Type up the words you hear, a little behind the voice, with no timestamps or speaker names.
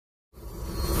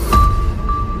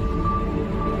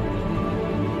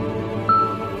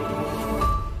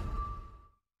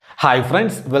Hi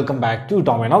friends, welcome back to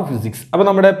Domain of Physics. അപ്പോൾ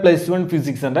നമ്മുടെ +1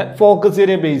 ഫിസിക്സിന്റെ focus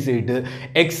area base ചെയ്തിട്ട്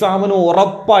എക്സാമിന്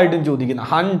ഉറപ്പായിട്ടും ചോദിക്കുന്ന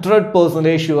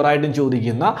 100% ഷുവർ ആയിട്ടും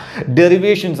ചോദിക്കുന്ന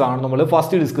ഡെറിവേഷൻസ് ആണ് നമ്മൾ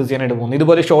ഫസ്റ്റ് ഡിസ്കസ് ചെയ്യാനായിട്ട് പോകുന്നത്.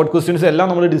 ഇതുപോലെ ഷോർട്ട് ക്വസ്റ്റ്യൻസ് എല്ലാം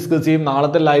നമ്മൾ ഡിസ്കസ് ചെയ്യും.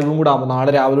 നാളത്തെ ലൈവും കൂടെ ആകുമ്പോൾ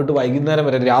നാളെ രാവിലെ തൊട്ട് വൈകുന്നേരം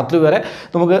വരെ രാത്രി വരെ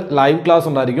നമുക്ക് ലൈവ് ക്ലാസ്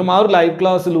ഉണ്ടായിരിക്കും. ആ ഒരു ലൈവ്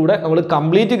ക്ലാസ്സിലൂടെ നമ്മൾ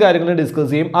കംപ്ലീറ്റ് കാര്യങ്ങൾ ഡിസ്കസ്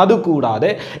ചെയ്യും.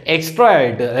 അതുകൂടാതെ എക്സ്ട്രാ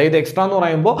ആയിട്ട്, അതായത് എക്സ്ട്രാ എന്ന്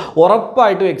പറയുമ്പോൾ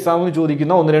ഉറപ്പായിട്ടും എക്സാമിന്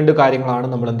ചോദിക്കുന്ന 1-2 കാര്യങ്ങളാണ്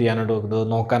നമ്മൾ എന്ത് ചെയ്യാനായിട്ട്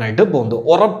നോക്കാനായിട്ട് പോകുന്നത്.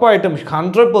 ഉറപ്പായിട്ടും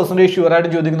 100% ഷുവർ ആയിട്ട്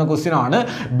ചോദിക്കുന്ന ക്വസ്റ്റ്യൻ ആണ്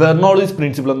ബെർണോളിസ്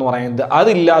പ്രിൻസിപ്പിൾ എന്ന് പറയുന്നത്.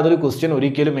 അതില്ലാതൊരു ക്വസ്റ്റ്യൻ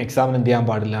ഒരിക്കലും എക്സാമിന് എന്ത് ചെയ്യാൻ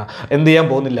പാടില്ല, എന്ത് ചെയ്യാൻ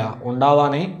പോകുന്നില്ല,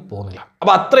 ഉണ്ടാവാനേ പോകുന്നില്ല.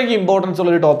 അപ്പോൾ അത്രയ്ക്ക് ഇമ്പോർട്ടൻസ് ഉള്ള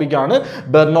ഒരു ടോപ്പിക്കാണ്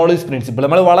ബെർണോളിസ് പ്രിൻസിപ്പിൾ.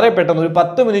 നമ്മൾ വളരെ പെട്ടെന്ന് ഒരു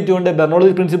 10 മിനിറ്റ് കൊണ്ട്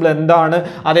ബെർണോളിസ് പ്രിൻസിപ്പിൾ എന്താണ്,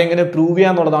 അതെങ്ങനെ പ്രൂവ്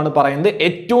ചെയ്യാന്നുള്ളതാണ് പറയുന്നത്.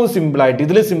 ഏറ്റവും സിമ്പിളായിട്ട്,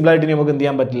 ഇതിൽ സിമ്പിളായിട്ട് നമുക്ക് എന്ത്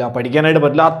ചെയ്യാൻ പറ്റില്ല, പഠിക്കാനായിട്ട്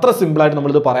പറ്റില്ല. അത്ര സിമ്പിളായിട്ട്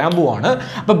നമ്മളിത് പറയാൻ പോവാണ്.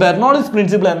 അപ്പോൾ ബെർണോളിസ്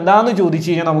പ്രിൻസിപ്പിൾ എന്താണെന്ന് ചോദിച്ചു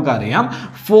കഴിഞ്ഞാൽ നമുക്കറിയാം,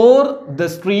 ഫോർ ദ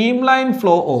സ്ട്രീംലൈൻ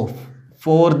ഫ്ലോ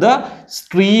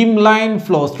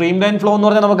എന്ന്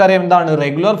പറഞ്ഞാൽ നമുക്കറിയാം എന്താണ്,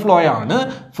 റെഗുലർ ഫ്ലോ ആണ്.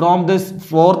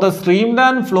 For the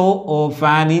streamline flow of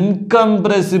an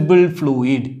incompressible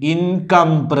fluid,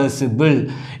 incompressible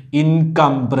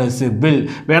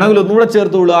വേണമെങ്കിൽ ഒന്നുകൂടെ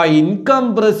ചേർത്തോളൂ,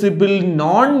 ഇൻകംപ്രസിബിൾ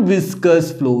നോൺ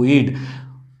വിസ്കസ്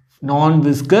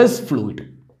ഫ്ലൂയിഡ്.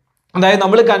 അതായത്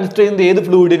നമ്മൾ കൺസിഡർ ചെയ്യുന്നത് ഏത്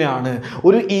ഫ്ലൂയിഡിനെയാണ്,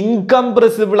 ഒരു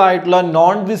ഇൻകംപ്രസിബിൾ ആയിട്ടുള്ള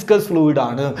നോൺ വിസ്കസ് ഫ്ലൂയിഡ്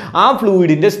ആണ്. ആ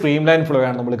ഫ്ലൂയിഡിന്റെ സ്ട്രീം ലൈൻ ഫ്ലോ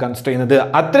ആണ് നമ്മൾ കൺസിഡർ ചെയ്യുന്നത്.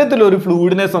 അത്തരത്തിലൊരു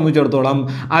ഫ്ലൂയിഡിനെ സംബന്ധിച്ചിടത്തോളം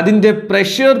അതിന്റെ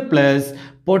pressure plus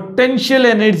potential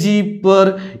energy per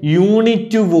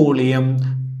unit volume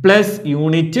plus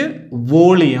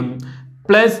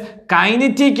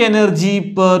kinetic energy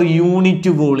per unit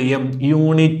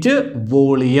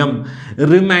volume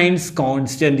remains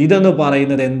constant. ഇതെന്ന്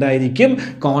പറയുന്നത് എന്തായിരിക്കും,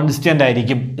 കോൺസ്റ്റന്റ്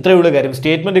ആയിരിക്കും. ഇത്രയേ ഉള്ളൂ കാര്യം.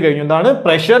 സ്റ്റേറ്റ്മെന്റ് കഴിഞ്ഞു. എന്താണ്,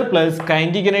 pressure plus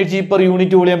kinetic energy per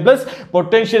unit volume plus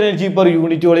potential energy per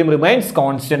unit volume remains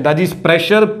constant. That is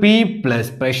pressure P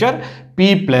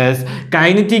plus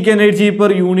kinetic energy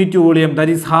per unit volume,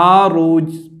 that is half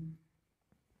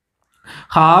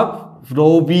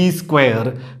rho v square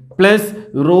plus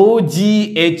rho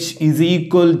gh is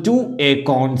equal to a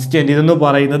constant. ഇതെന്ന്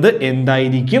പറയുന്നത്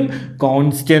എന്തായിരിക്കും,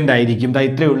 constant ആയിരിക്കും.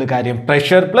 ഇത്രയേ ഉള്ളൂ കാര്യം.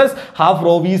 Pressure plus half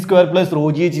raw V square plus rho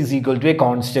G H is equal to A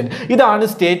constant. ഇതാണ്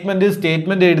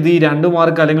statement എഴുതി 2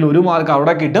 mark അല്ലെങ്കിൽ 1 മാർക്ക്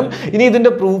അവിടെ കിട്ടും. ഇനി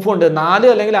ഇതിന്റെ പ്രൂഫ് ഉണ്ട്. 4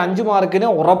 അല്ലെങ്കിൽ 5 മാർക്കിന്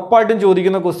ഉറപ്പായിട്ടും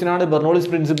ചോദിക്കുന്ന ക്വസ്റ്റ്യൻ ആണ് ബെർണോളിസ്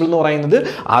പ്രിൻസിപ്പിൾ എന്ന് പറയുന്നത്.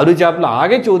 ആ ഒരു ചാപ്റ്ററിൽ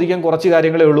ആകെ ചോദിക്കാൻ കുറച്ച്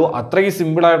കാര്യങ്ങളേ ഉള്ളൂ. അത്രയും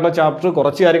സിമ്പിൾ ആയിട്ടുള്ള ചാപ്റ്റർ,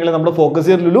 കുറച്ച് കാര്യങ്ങൾ നമ്മൾ ഫോക്കസ്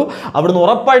ചെയ്തിട്ടുള്ളൂ. അവിടുന്ന്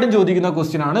ഉറപ്പായിട്ടും ചോദിക്കുന്ന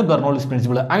ക്വസ്റ്റ്യൻ ആണ് ബെർണോളിസ്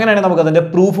പ്രിൻസിപ്പിൾ. അങ്ങനെയാണെങ്കിൽ നമുക്ക് അതിന്റെ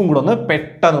പ്രൂഫും കൂടെ ഒന്ന്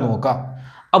പെട്ടെന്ന് നോക്കാം.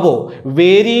 അപ്പോൾ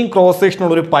വേരിയിങ് ക്രോസ് സെക്ഷൻ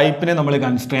ഉള്ളൊരു പൈപ്പിനെ നമ്മൾ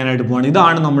കൺസിഡർ ചെയ്യാനായിട്ട് പോവാണ്.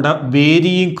 ഇതാണ് നമ്മുടെ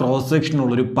വേരിയിങ് ക്രോസ് സെക്ഷൻ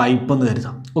ഉള്ളൊരു പൈപ്പ് എന്ന്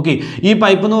കരുതാം. ഓക്കെ, ഈ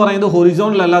പൈപ്പ് എന്ന് പറയുന്നത്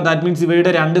ഹൊറിസോണ്ടൽ അല്ല. ദാറ്റ് മീൻസ്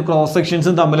ഇവയുടെ 2 ക്രോസ്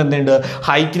സെക്ഷൻസും തമ്മിൽ എന്തുണ്ട്,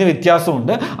 ഹൈറ്റിന്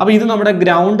വ്യത്യാസമുണ്ട്. അപ്പോൾ ഇത് നമ്മുടെ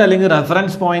ഗ്രൗണ്ട് അല്ലെങ്കിൽ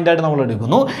റെഫറൻസ് പോയിന്റ് ആയിട്ട് നമ്മൾ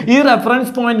എടുക്കുന്നു. ഈ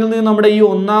റെഫറൻസ് പോയിന്റിൽ നിന്ന് നമ്മുടെ ഈ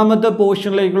ഒന്നാമത്തെ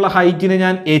പോർഷനിലേക്കുള്ള ഹൈറ്റിനെ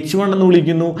ഞാൻ H1 എന്ന്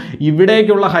വിളിക്കുന്നു.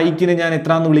 ഇവിടേക്കുള്ള ഹൈറ്റിനെ ഞാൻ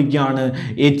എത്ര എന്ന് വിളിക്കുകയാണ്,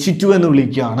 H2 എന്ന്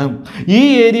വിളിക്കുകയാണ്. ഈ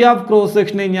ഏരിയ ഓഫ് ക്രോസ്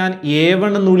സെക്ഷനെ ഞാൻ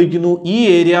A1 എന്ന് വിളിക്കുന്നു. ഈ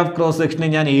ഏരിയ ഓഫ് ക്രോസ് സെക്ഷനെ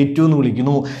ഞാൻ A2 എന്ന്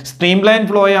വിളിക്കുന്നു. സ്ട്രീം ലൈൻ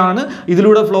ഫ്ലോ ആണ്.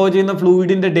 ഇതിലൂടെ ഫ്ലോ ചെയ്യുന്ന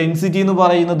ഫ്ലൂയിഡിന്റെ ഡെൻസിറ്റി എന്ന്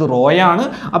പറയുന്നത് റോ ആണ്.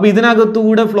 അപ്പോൾ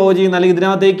ഇതിനകത്തൂടെ ഫ്ലോ ചെയ്യുന്ന അല്ലെങ്കിൽ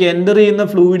ഇതിനകത്തേക്ക് എൻ്റർ ചെയ്യുന്ന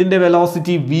ഫ്ലൂയിഡിന്റെ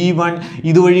വെലോസിറ്റി V1,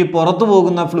 ഇതുവഴി പുറത്തു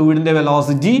പോകുന്ന ഫ്ലൂയിഡിന്റെ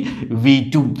വെലോസിറ്റി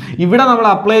V2. ഇവിടെ നമ്മൾ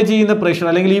അപ്ലൈ ചെയ്യുന്ന പ്രഷർ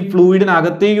അല്ലെങ്കിൽ ഈ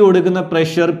ഫ്ലൂയിഡിനകത്തേക്ക് കൊടുക്കുന്ന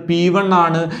പ്രഷർ P1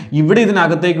 ആണ്. ഇവിടെ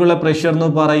ഇതിനകത്തേക്കുള്ള പ്രഷർ എന്ന്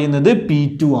പറയുന്നത്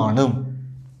P2 ആണ്.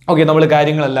 ഓക്കെ, നമ്മൾ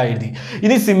കാര്യങ്ങളെല്ലാം എഴുതി.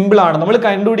 ഇനി സിമ്പിളാണ്. നമ്മൾ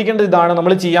കണ്ടുപിടിക്കേണ്ടത് ഇതാണ്.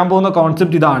 നമ്മൾ ചെയ്യാൻ പോകുന്ന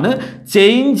കോൺസെപ്റ്റ് ഇതാണ്.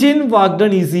 Change in work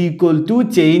done is equal to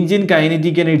change in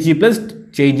kinetic energy plus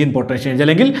change in potential energy,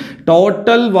 അല്ലെങ്കിൽ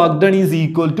total work done is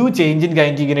equal to change in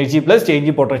kinetic energy plus change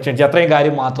in potential energy. അത്രയും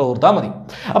കാര്യം മാത്രം ഓർത്താൽ മതി.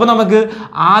 അപ്പോൾ നമുക്ക്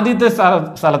ആദ്യത്തെ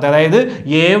സ്ഥലത്തെ, അതായത്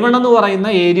A1 എന്ന് പറയുന്ന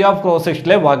area of cross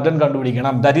സെക്ഷനിലെ work done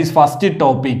കണ്ടുപിടിക്കണം. That is first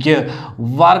topic.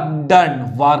 Work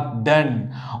done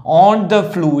on the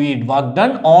fluid, work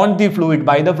done on the fluid,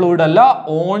 by the fluid alla,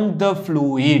 on the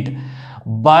fluid,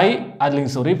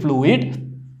 fluid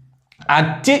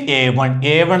at A1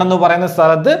 എന്ന് പറയുന്ന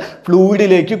സ്ഥലത്ത്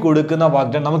ഫ്ലൂയിഡിലേക്ക് കൊടുക്കുന്ന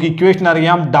വർക്ക് ഡൺ. നമുക്ക് equation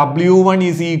അറിയാം. W1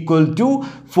 is equal to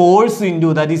force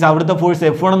into, that is അവിടുത്തെ force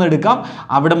F1 എന്ന് എടുക്കാം.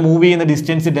 അവിടെ മൂവ് ചെയ്യുന്ന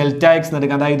ഡിസ്റ്റൻസ് Δx എന്ന്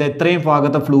എടുക്കാം. അതായത് എത്രയും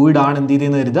ഭാഗത്തെ ഫ്ലൂയിഡ് ആണ് എന്ത്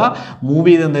ചെയ്തെന്ന് എഴുതുക, മൂവ്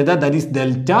ചെയ്തെന്ന് എഴുതുക. That is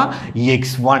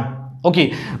Δx1. ഓക്കെ,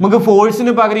 നമുക്ക്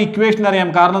ഫോഴ്സിന് പകരം ഇക്വേഷൻ അറിയാം.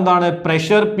 കാരണം എന്താണ്,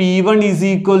 pressure P1 is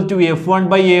equal to F1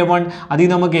 by A1. അതിൽ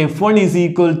നമുക്ക് F1 is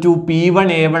equal to P1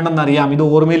 A1 എന്നറിയാം. ഇത്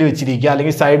ഓർമ്മയിൽ വെച്ചിരിക്കുക,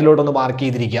 അല്ലെങ്കിൽ സൈഡിലോട്ടൊന്ന് മാർക്ക്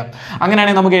ചെയ്തിരിക്കുക.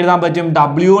 അങ്ങനെയാണെങ്കിൽ നമുക്ക് എഴുതാൻ പറ്റും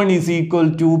W1 is equal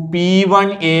to P1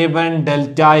 A1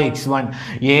 Δx1.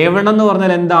 A1 എന്ന്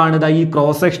പറഞ്ഞാൽ എന്താണ്, ഈ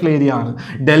ക്രോസ് സെക്ഷൻ ഏരിയ ആണ്.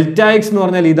 Δx എന്ന്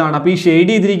പറഞ്ഞാൽ ഇതാണ്. അപ്പോൾ ഈ ഷെയ്ഡ്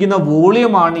ചെയ്തിരിക്കുന്ന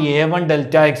വോളിയം ആണ് A1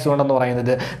 Δx1 എന്ന്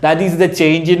പറയുന്നത്. That is the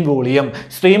change in volume.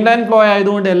 Stream line flow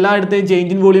ആയതുകൊണ്ട് എല്ലായിടത്തെയും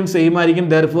change in volume same same ആയിരിക്കും.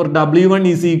 Therefore W1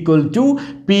 is equal to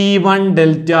P1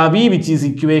 delta V, which is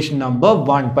equation number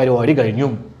 1. പരിപാടി കഴിഞ്ഞു.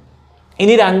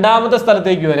 ഇനി രണ്ടാമത്തെ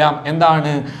സ്ഥലത്തേക്ക് വരാം.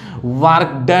 എന്താണ്?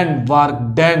 Work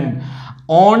done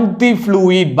on the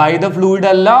fluid, by the fluid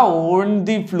അല്ല, on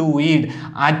the fluid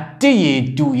at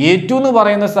A2. A2 എന്ന്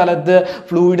പറയുന്ന സ്ഥലത്ത്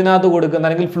ഫ്ലൂയിഡിനകത്ത് കൊടുക്കുന്ന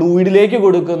അല്ലെങ്കിൽ ഫ്ലൂയിഡിലേക്ക്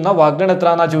കൊടുക്കുന്ന വർക്ക് ഡൺ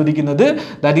എത്രയാണെന്നാ ചോദിക്കുന്നത്.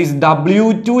 That is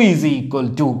W2 is equal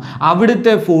to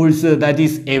അവിടുത്തെ force that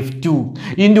is F2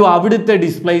 into അവിടുത്തെ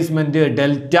ഡിസ്പ്ലേസ്മെന്റ്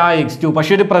ഡെൽറ്റ x2.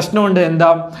 പക്ഷെ ഒരു പ്രശ്നമുണ്ട്.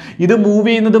 എന്താ? ഇത് മൂവ്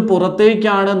ചെയ്യുന്നത്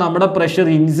പുറത്തേക്കാണ്, നമ്മുടെ പ്രഷർ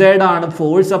ഇൻസൈഡ് ആണ്,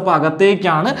 ഫോഴ്സ് അപ്പോൾ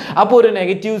അകത്തേക്കാണ്. അപ്പോൾ ഒരു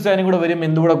നെഗറ്റീവ് സൈനും കൂടെ വരും.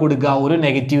 എന്തുകൂടെ കൊടുക്കുക? ഒരു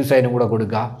നെഗറ്റീവ് സൈനും കൂടെ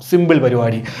കൊടുക്കുക. സിമ്പിൾ പരിപാടി.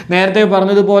 നേരത്തെ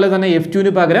പറഞ്ഞതുപോലെ തന്നെ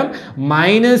F2 പകരം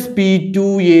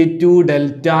 -P2A2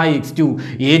 delta x2.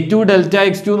 A2 delta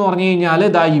x2 എന്ന് പറഞ്ഞു കഴിഞ്ഞാൽ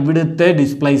ഇതാ ഇവിടുത്തെ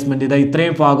ഡിസ്പ്ലേസ്മെന്റ്, ഇതാ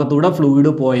ഇത്രയും ഭാഗത്തൂടെ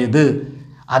ഫ്ലൂയിഡ് പോയത്.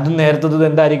 അത് നേരത്തത്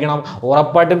എന്തായിരിക്കണം?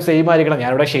 ഉറപ്പായിട്ടും സെയിം ആയിരിക്കണം.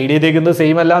 ഞാനിവിടെ ഷെയ്ഡ് ചെയ്തേക്കുന്നത്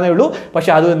സെയിം അല്ലാന്നേ ഉള്ളൂ.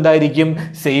 പക്ഷെ അതും എന്തായിരിക്കും?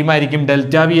 സെയിം ആയിരിക്കും.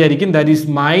 ഡെൽറ്റ വി ആയിരിക്കും. That is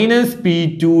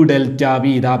 -P2 delta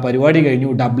V. ഇതാ പരിപാടി കഴിഞ്ഞു.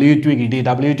 W2 കിട്ടി.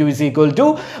 W2 is equal to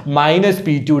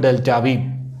 -P2 delta V.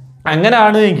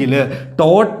 അങ്ങനെയാണെങ്കിൽ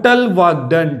ടോട്ടൽ വർക്ക്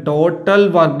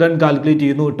ഡൺ കാൽക്കുലേറ്റ്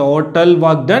ചെയ്യുന്നു. Total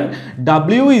work done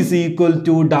W is equal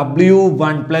to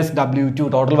W1 plus W2.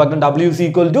 Total work done W is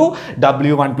equal to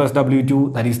W1 plus W2.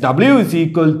 that is W is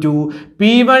equal to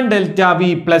P1 delta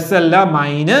V plus അല്ല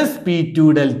 -P2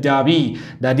 delta V.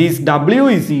 that is W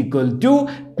is equal to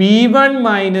P1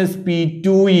 minus P2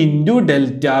 into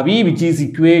delta V, which is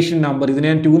equation number. ഇതിനെ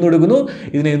ഞാൻ 2 എന്ന് കൊടുക്കുന്നു,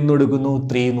 ഇതിനെ എന്ന് കൊടുക്കുന്നു,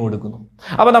 3 എന്ന് കൊടുക്കുന്നു.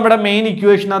 അപ്പോൾ നമ്മുടെ മെയിൻ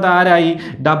ഇക്വേഷൻ അത് ആരായി?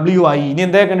 W ആയി. ഇനി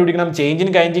എന്താ കണ്ടുപിടിക്കണം? ചേഞ്ച് ഇൻ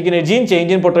കൈനറ്റിക് എനർജിയും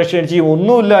ചേഞ്ച് ഇൻ പൊട്ടൻഷ്യൽ എനർജിയും.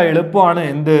 ഒന്നുമില്ല, എളുപ്പമാണ്.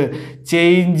 എന്ത്?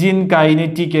 ചേഞ്ച് ഇൻ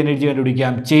കൈനറ്റിക് എനർജി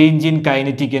കണ്ടുപിടിക്കാം. Change in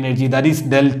kinetic energy that is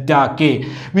delta K,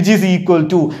 which is equal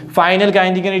to final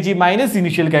kinetic energy minus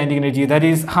initial kinetic energy. That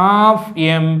is half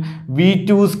m V2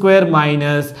 square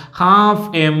minus half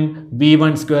m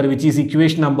V1 square, which is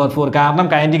equation number 4. കാരണം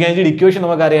kinetic എനർജിയുടെ equation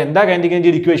നമുക്കറിയാം. എന്താ kinetic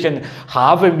എനർജിയുടെ equation?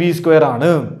 half mv square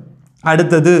ആണ്.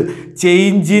 അടുത്തത്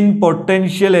change in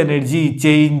potential energy.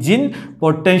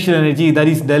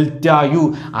 That is delta U.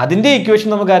 അതിൻ്റെ equation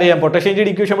നമുക്കറിയാം. Potential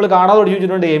എനർജിയുടെ ഇക്വേഷൻ നമ്മൾ കാണാതെ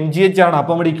പഠിച്ചിട്ടുണ്ട്. mgh ആണ്.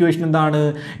 അപ്പോൾ നമ്മുടെ ഇക്വേഷൻ എന്താണ്?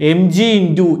 mg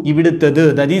into ഇവിടുത്തത്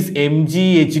that is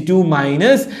mgh2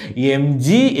 minus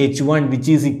mgh1,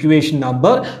 which is equation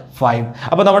number 5.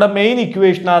 അപ്പോൾ നമ്മുടെ മെയിൻ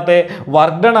ഇക്വേഷനകത്തെ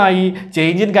വർക്ക് ഡൺ ആയി,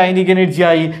 ചേഞ്ച് ഇൻ കൈനറ്റിക് എനർജി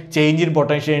ആയി, ചേഞ്ച് ഇൻ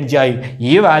പൊട്ടൻഷ്യൽ എനർജി ആയി.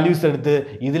 ഈ വാല്യൂസ് എടുത്ത്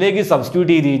ഇതിലേക്ക്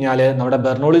സബ്സ്റ്റിറ്റ്യൂട്ട് ചെയ്ത് കഴിഞ്ഞാൽ നമ്മുടെ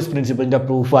ബെർണോളിസ് പ്രിൻസിപ്പിളിൻ്റെ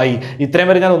പ്രൂഫായി. ഇത്രയും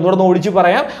വരെ ഞാൻ ഒന്നുകൂടെ ഓടിച്ച്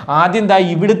പറയാം. ആദ്യം എന്താ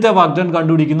ഇവിടുത്തെ വർക്ക് ഡൺ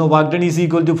കണ്ടുപിടിക്കുന്നു. Work done is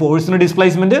equal to ഫോഴ്സിന്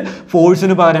displacement,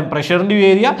 ഫോഴ്സിന് പകരം പ്രഷറിൻ്റെ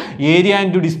ഏരിയ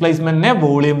ഇൻറ്റു ഡിസ്പ്ലേസ്മെന്റിനെ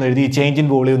വോളിയം എഴുതി, ചേഞ്ച് ഇൻ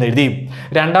വോളിയം എഴുതി.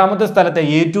 രണ്ടാമത്തെ സ്ഥലത്തെ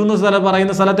A2 എന്ന്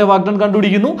പറയുന്ന സ്ഥലത്തെ വർക്ക് ഡൺ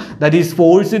കണ്ടുപിടിക്കുന്നു. That is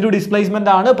force into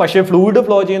displacement ആണ്. പക്ഷേ ഫ്ലൂയിഡ്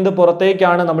ഫ്ലോ ചെയ്യുന്നത്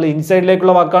പുറത്തേക്കാണ്, നമ്മൾ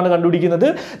ഇൻസൈഡിലേക്കുള്ള വർക്കാണ് കണ്ടുപിടിക്കുന്നത്.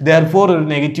 therefore ഒരു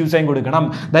നെഗറ്റീവ് സൈൻ കൊടുക്കണം.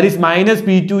 That is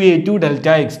 -P2A2 delta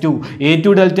x2.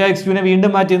 A2 delta x2നെ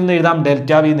വീണ്ടും മാറ്റി എന്ന് എഴുതാം,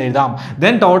 ഡെൽറ്റ വി എന്ന് എഴുതാം.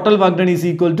 then total work done is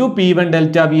equal to P1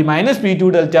 delta V minus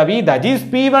P2 delta V, that is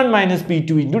P1 minus P2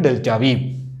 into delta V.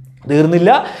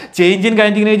 തീർന്നില്ല. Change in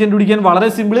kinetic energy കണ്ടുപിടിക്കാൻ വളരെ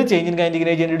simple. Change in kinetic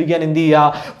energy കണ്ടുപിടിക്കാൻ എന്ത്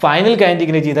ചെയ്യുക? Final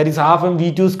kinetic energy that is half m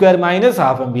V2 square minus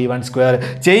half m V1 square.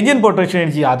 Change in potential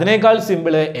energy അതിനേക്കാൾ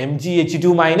simple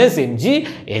mgh2 minus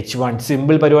mgh1.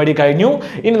 Simple പരിപാടി കഴിഞ്ഞു.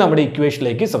 ഇനി നമ്മുടെ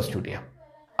ഇക്വേഷനിലേക്ക് സബ്സ്റ്റിറ്റ്യൂട്ട് ചെയ്യാം.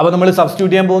 അപ്പോൾ നമ്മൾ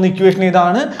സബ്സ്റ്റിറ്റ്യൂട്ട് ചെയ്യാൻ പോകുന്ന ഇക്വേഷൻ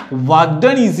ഇതാണ്. Work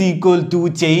done is equal to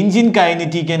change in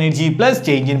kinetic energy plus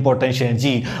change in potential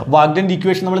energy. Work done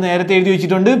equation നമ്മൾ നേരത്തെ എഴുതി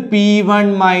വെച്ചിട്ടുണ്ട്. P1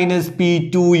 minus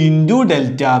P2 into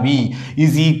delta V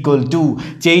is equal to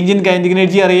change in kinetic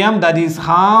energy അറിയാം. That is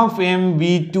half m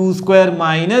V2 square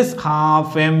minus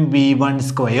half m V1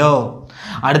 square.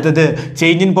 അടുത്തത്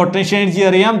change in potential energy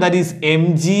അറിയാം. That is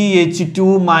mgh2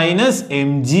 minus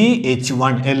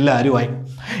mgh1. എല്ലാവരും ആയി.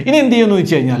 ഇനി എന്ത് ചെയ്യുമെന്ന്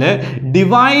വെച്ച് കഴിഞ്ഞാൽ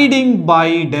ഡിവൈഡിങ് ബൈ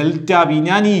ഡെൽറ്റ വി.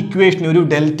 ഞാൻ ഈ ഇക്വേഷൻ ഒരു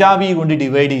ഡെൽറ്റ വി കൊണ്ട്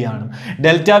ഡിവൈഡ് ചെയ്യാണ്.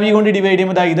 ഡെൽറ്റ വി കൊണ്ട് ഡിവൈഡ്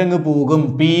ചെയ്യുമ്പോൾ ഇതങ്ങ് പോകും.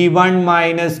 P1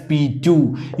 minus P2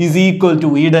 is equal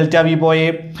to ഈ ഡെൽറ്റ വി പോയേ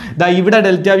ഇവിടെ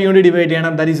ഡെൽറ്റ വി കൊണ്ട് ഡിവൈഡ്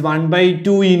ചെയ്യണം. That is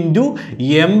 1/2 into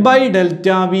m by delta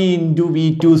V into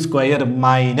V2 square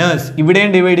minus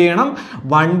ഇവിടെയും ഡിവൈഡ് ചെയ്യണം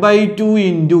 1/2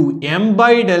 into m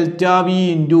by delta V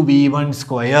into V1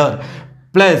 square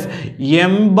plus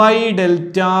m by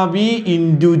delta V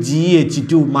into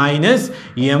GH2 minus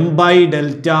m by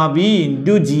delta V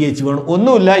into GH1.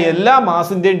 ഒന്നുമില്ല, എല്ലാ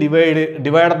മാസിൻ്റെയും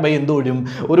divide by എന്ത് വരും?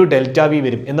 ഒരു delta V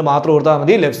വരും എന്ന് മാത്രം ഓർത്താൽ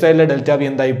മതി. ലെഫ്റ്റ് സൈഡിലെ ഡെൽറ്റ വി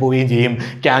എന്തായി പോവുകയും ചെയ്യും?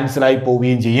 ക്യാൻസൽ ആയി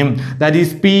പോവുകയും ചെയ്യും. That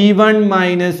is P1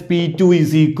 minus P2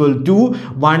 is equal to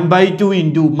 1/2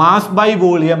 into mass by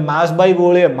volume. Mass by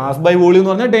volume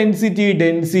എന്ന് പറഞ്ഞാൽ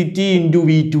density into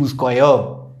V2 square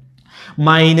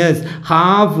minus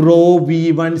half rho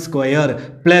V1 square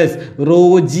plus rho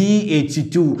G H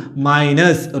two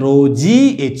minus raw G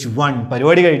H one.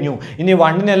 പരിപാടി കഴിഞ്ഞു. ഇനി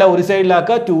 1-നെല്ലാം ഒരു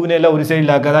സൈഡിലാക്കുക, 2-നെല്ലാം ഒരു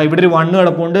സൈഡിലാക്കുക. അതായത് ഇവിടെ ഒരു 1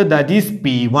 കിടപ്പുണ്ട്, ദാറ്റ് ഈസ്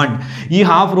P1. ഈ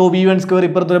ഹാഫ് റോ V1 സ്ക്വയർ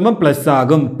ഇപ്പുറത്ത് വരുമ്പോൾ പ്ലസ്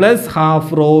ആകും, plus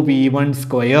half raw V1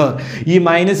 square. ഈ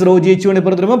minus raw G H one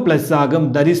ഇപ്പുറത്ത് വരുമ്പോൾ പ്ലസ് ആകും,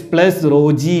 that is plus rho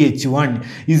G H one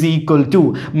is equal to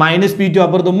minus P2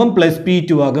 അപ്പുറത്ത് വരുമ്പോൾ പ്ലസ്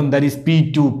P2 ആകും, that is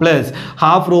P2 plus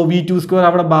half raw V2 square.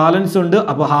 അവിടെ balance ഉണ്ട്,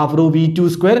 അപ്പോൾ ഹാഫ് റോ V2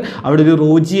 സ്ക്വയർ. അവിടെ ഒരു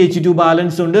raw G H two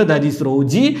balance ഉണ്ട്, that is raw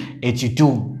G H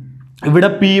two.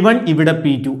 ഇവിടെ P1, ഇവിടെ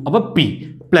P2, അപ്പോൾ P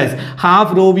plus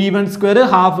half raw V1 square,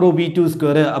 half raw V2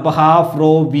 square, അപ്പോൾ half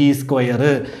raw V square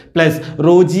plus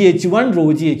rho G H one, raw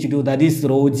G H two, that is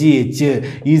raw G H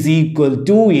is equal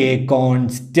to A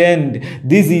constant.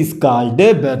 This is called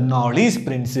Bernoulli's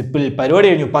principle. പരിപാടി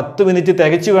കഴിഞ്ഞു. 10 minute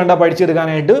തികച്ചു വേണ്ട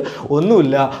പഠിച്ചെടുക്കാനായിട്ട്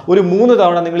ഒന്നുമില്ല. ഒരു 3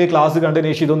 തവണ നിങ്ങൾ ഈ ക്ലാസ്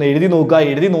കണ്ടതിന് ശേഷം ഇതൊന്ന് എഴുതി നോക്കുക.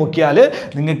 എഴുതി നോക്കിയാൽ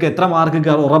നിങ്ങൾക്ക് എത്ര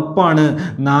മാർക്ക് ഉറപ്പാണ്?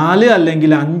 4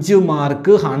 അല്ലെങ്കിൽ 5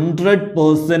 മാർക്ക്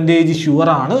 100%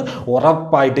 ഷുവറാണ്,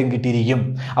 ഉറപ്പായിട്ടും കിട്ടിയിരിക്കും.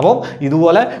 അപ്പോൾ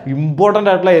ഇതുപോലെ ഇമ്പോർട്ടൻ്റ്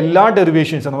ആയിട്ടുള്ള എല്ലാ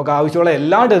ഡെറിവേഷൻസും, നമുക്ക് ആവശ്യമുള്ള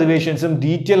എല്ലാ ഡെറിവേഷൻസും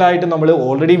ഡീറ്റെയിൽ ആയിട്ട് നമ്മൾ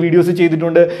ഓൾറെഡി വീഡിയോസ്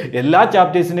ചെയ്തിട്ടുണ്ട്. എല്ലാ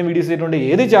ചാപ്റ്റേഴ്സിൻ്റെയും വീഡിയോസ് ചെയ്തിട്ടുണ്ട്.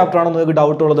 ഏത് ചാപ്റ്റർ ആണോ നിങ്ങൾക്ക്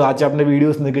ഡൗട്ട് ഉള്ളത് ആ ചാപ്റ്ററിൻ്റെ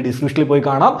വീഡിയോസ് നിങ്ങൾക്ക് ഡിസ്ക്രിപ്ഷനിൽ പോയി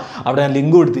കാണാം. അവിടെ ഞാൻ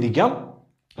ലിങ്ക് കൊടുത്തിരിക്കാം.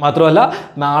 മാത്രമല്ല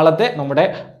നാളത്തെ നമ്മുടെ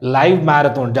ലൈവ്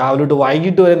മാരത്തോൺ രാവിലെ തൊട്ട്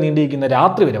വൈകിട്ട് വരെ നീണ്ടിരിക്കുന്ന,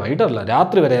 രാത്രി വരെ, വൈകിട്ടല്ല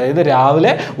രാത്രി വരെ, അതായത്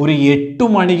രാവിലെ ഒരു 8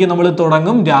 മണിക്ക് നമ്മൾ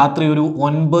തുടങ്ങും, രാത്രി ഒരു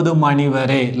 9 മണി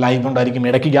വരെ ലൈവ് ഉണ്ടായിരിക്കും.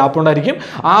 ഇടയ്ക്ക് ഗ്യാപ്പ് ഉണ്ടായിരിക്കും.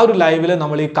 ആ ഒരു ലൈവിൽ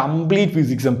നമ്മൾ ഈ കംപ്ലീറ്റ്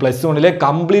ഫിസിക്സും പ്ലസ് 1-ലെ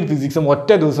കംപ്ലീറ്റ് ഫിസിക്സും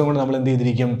ഒറ്റ ദിവസം കൊണ്ട് നമ്മൾ എന്ത്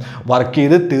ചെയ്തിരിക്കും? വർക്ക്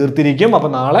ചെയ്ത് തീർത്തിരിക്കും.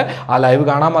 അപ്പോൾ നാളെ ആ ലൈവ്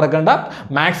കാണാൻ മറക്കണ്ട.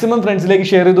 മാക്സിമം ഫ്രണ്ട്സിലേക്ക്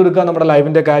ഷെയർ ചെയ്ത് കൊടുക്കുക നമ്മുടെ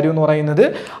ലൈവിൻ്റെ കാര്യം എന്ന് പറയുന്നത്.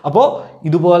 അപ്പോൾ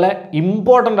ഇതുപോലെ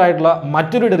ഇമ്പോർട്ടൻ്റ് ആയിട്ടുള്ള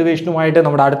മറ്റൊരു ഡെറിവേഷനുമായിട്ട്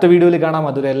നമ്മുടെ അടുത്ത വീഡിയോയിൽ കാണാം.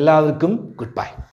 അതുവരെ എല്ലാവർക്കും ഗുഡ് ബൈ.